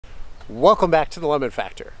Welcome back to the Lemon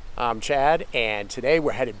Factor. I'm Chad, and today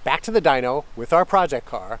we're headed back to the dyno with our project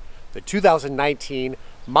car, the 2019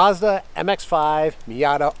 Mazda MX-5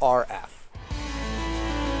 Miata RF.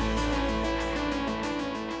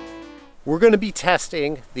 We're going to be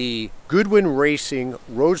testing the Goodwin-Racing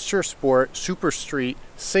RoadsterSport SuperStreet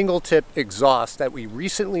single tip exhaust that we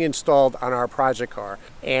recently installed on our project car.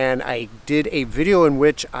 And I did a video in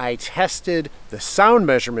which I tested the sound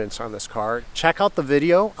measurements on this car. Check out the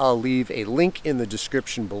video. I'll leave a link in the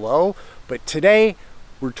description below. But today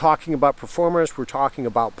we're talking about performance, we're talking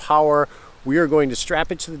about power. We are going to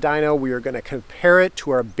strap it to the dyno. We are going to compare it to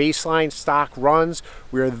our baseline stock runs.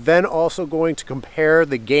 We are then also going to compare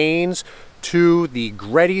the gains to the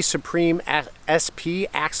Greddy Supreme SP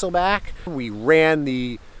axleback. We ran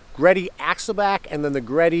the Greddy axleback and then the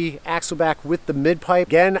Greddy axleback with the midpipe.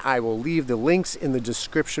 Again, I will leave the links in the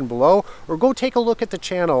description below, or go take a look at the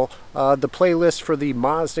channel, the playlist for the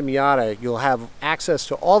Mazda Miata. You'll have access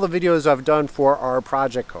to all the videos I've done for our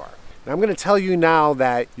project car. And I'm going to tell you now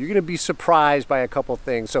that you're going to be surprised by a couple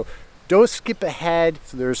things. So don't skip ahead.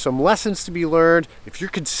 So there's some lessons to be learned. If you're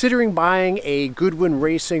considering buying a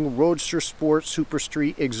Goodwin-Racing RoadsterSport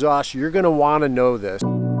SuperStreet exhaust, you're going to want to know this.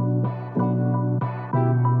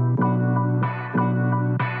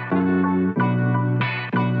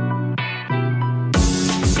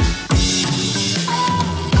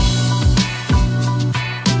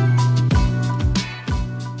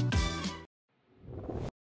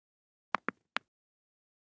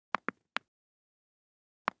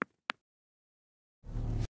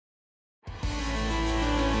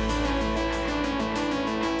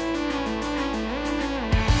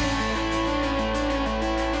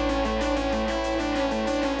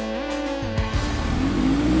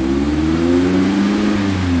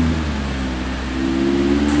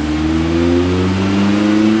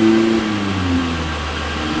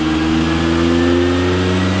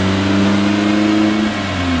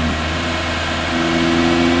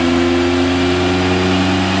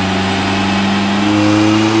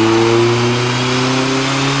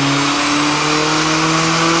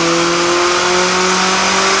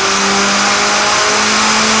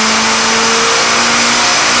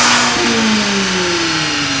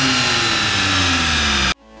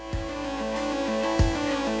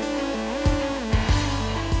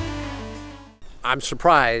 I'm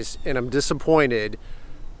surprised and I'm disappointed.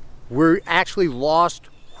 We're actually lost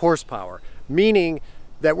horsepower, meaning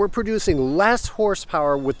that we're producing less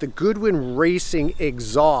horsepower with the Goodwin-Racing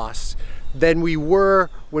exhaust than we were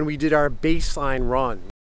when we did our baseline run.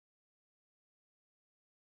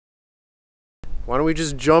 Why don't we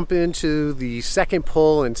just jump into the second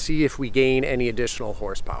pull and see if we gain any additional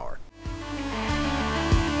horsepower.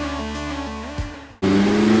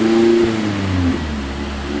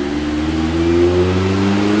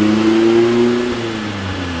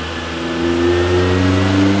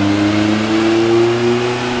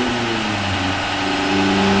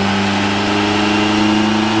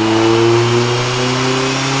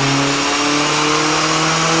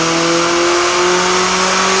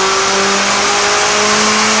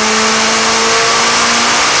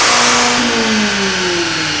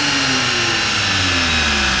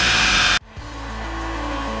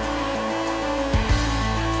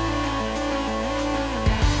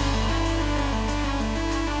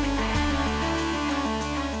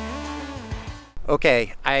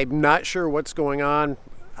 Okay, I'm not sure what's going on.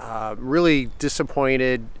 Really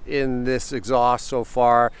disappointed in this exhaust so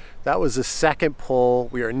far. That was the second pull.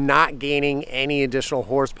 We are not gaining any additional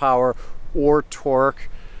horsepower or torque.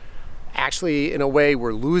 Actually, in a way,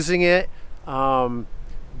 we're losing it. The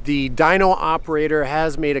dyno operator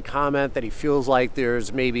has made a comment that he feels like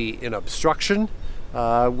there's maybe an obstruction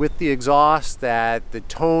with the exhaust, that the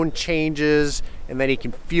tone changes and then he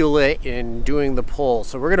can feel it in doing the pull.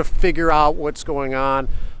 So we're going to figure out what's going on.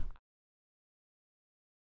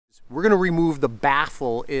 We're going to remove the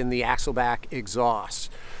baffle in the axleback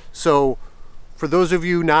exhaust. So for those of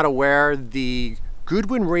you not aware, the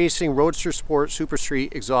Goodwin-Racing RoadsterSport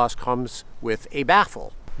SuperStreet exhaust comes with a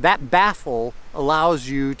baffle. That baffle allows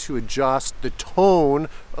you to adjust the tone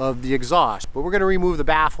of the exhaust, but we're going to remove the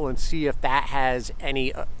baffle and see if that has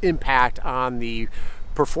any impact on the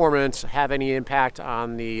performance, have any impact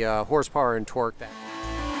on the horsepower and torque.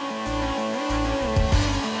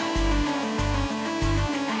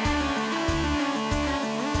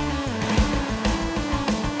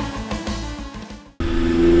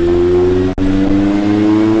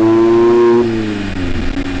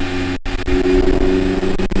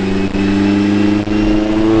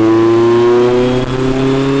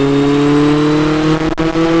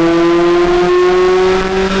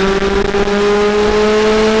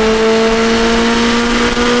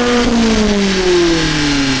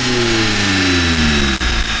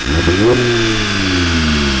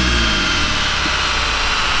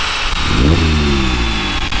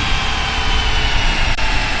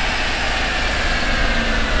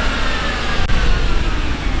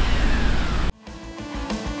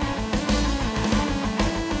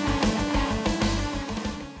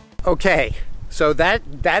 Okay, so that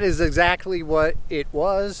is exactly what it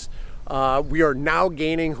was. We are now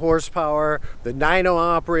gaining horsepower. The dyno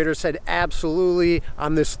operator said absolutely.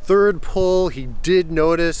 On this third pull, he did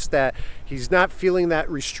notice that he's not feeling that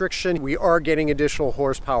restriction. We are getting additional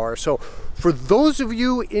horsepower. So for those of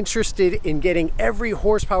you interested in getting every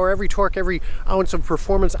horsepower, every torque, every ounce of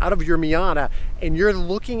performance out of your Miata, and you're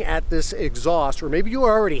looking at this exhaust, or maybe you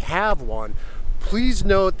already have one, please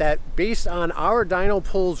note that based on our dyno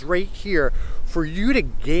pulls right here, for you to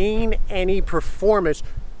gain any performance,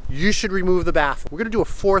 you should remove the baffle. We're gonna do a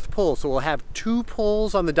fourth pull, so we'll have 2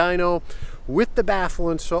 pulls on the dyno with the baffle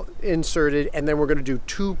inserted, and then we're gonna do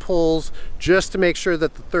 2 pulls just to make sure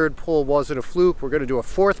that the third pull wasn't a fluke. We're gonna do a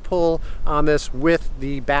fourth pull on this with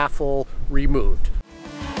the baffle removed.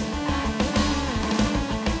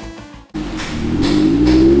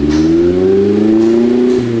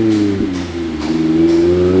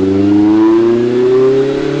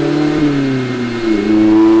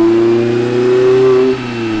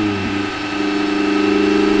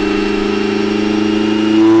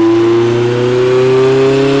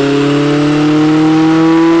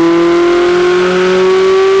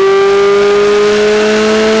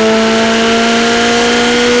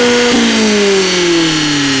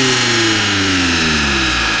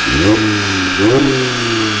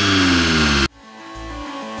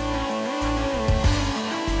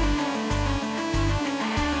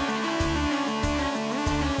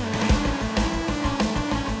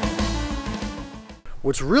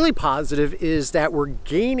 What's really positive is that we're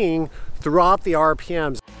gaining throughout the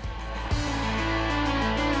RPMs.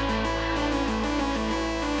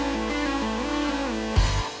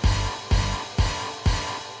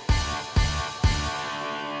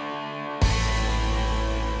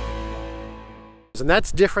 And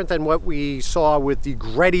that's different than what we saw with the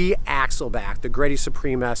Greddy axleback, the Greddy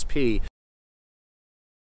Supreme SP.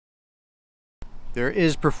 There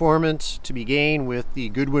is performance to be gained with the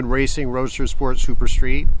Goodwin-Racing RoadsterSport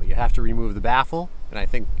SuperStreet, but you have to remove the baffle. And I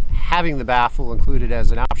think having the baffle included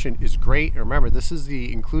as an option is great. And remember, this is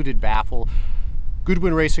the included baffle.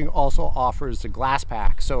 Goodwin-Racing also offers the glass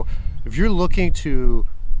pack. So if you're looking to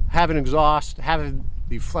have an exhaust, having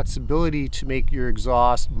the flexibility to make your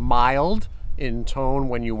exhaust mild in tone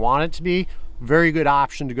when you want it to be, very good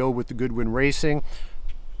option to go with the Goodwin-Racing.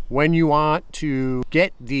 When you want to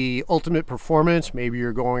get the ultimate performance, maybe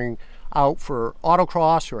you're going out for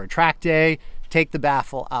autocross or a track day, take the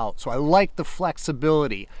baffle out. So I like the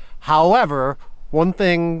flexibility. However, one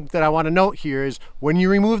thing that I want to note here is when you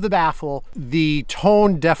remove the baffle, the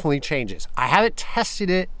tone definitely changes. I haven't tested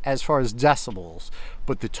it as far as decibels,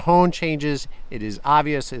 but the tone changes. It is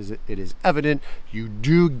obvious, it is evident. You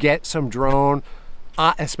do get some drone,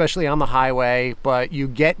 especially on the highway, but you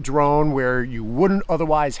get drone where you wouldn't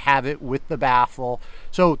otherwise have it with the baffle.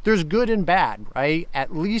 So there's good and bad, right?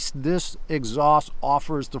 At least this exhaust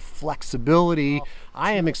offers the flexibility.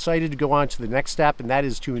 I am excited to go on to the next step, and that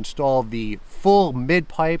is to install the full mid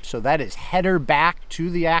pipe. So that is header back to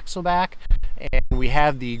the axle back. And we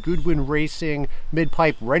have the Goodwin-Racing mid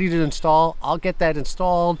pipe ready to install. I'll get that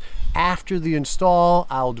installed. After the install,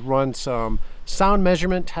 I'll run some sound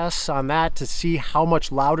measurement tests on that to see how much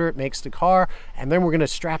louder it makes the car, and then we're going to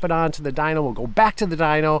strap it on to the dyno. We'll go back to the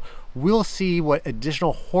dyno. We'll see what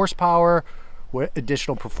additional horsepower, what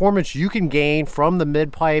additional performance you can gain from the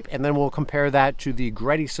mid pipe, and then we'll compare that to the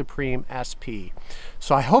Greddy Supreme SP.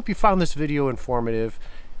 So I hope you found this video informative.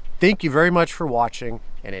 Thank you very much for watching,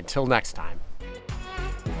 and until next time.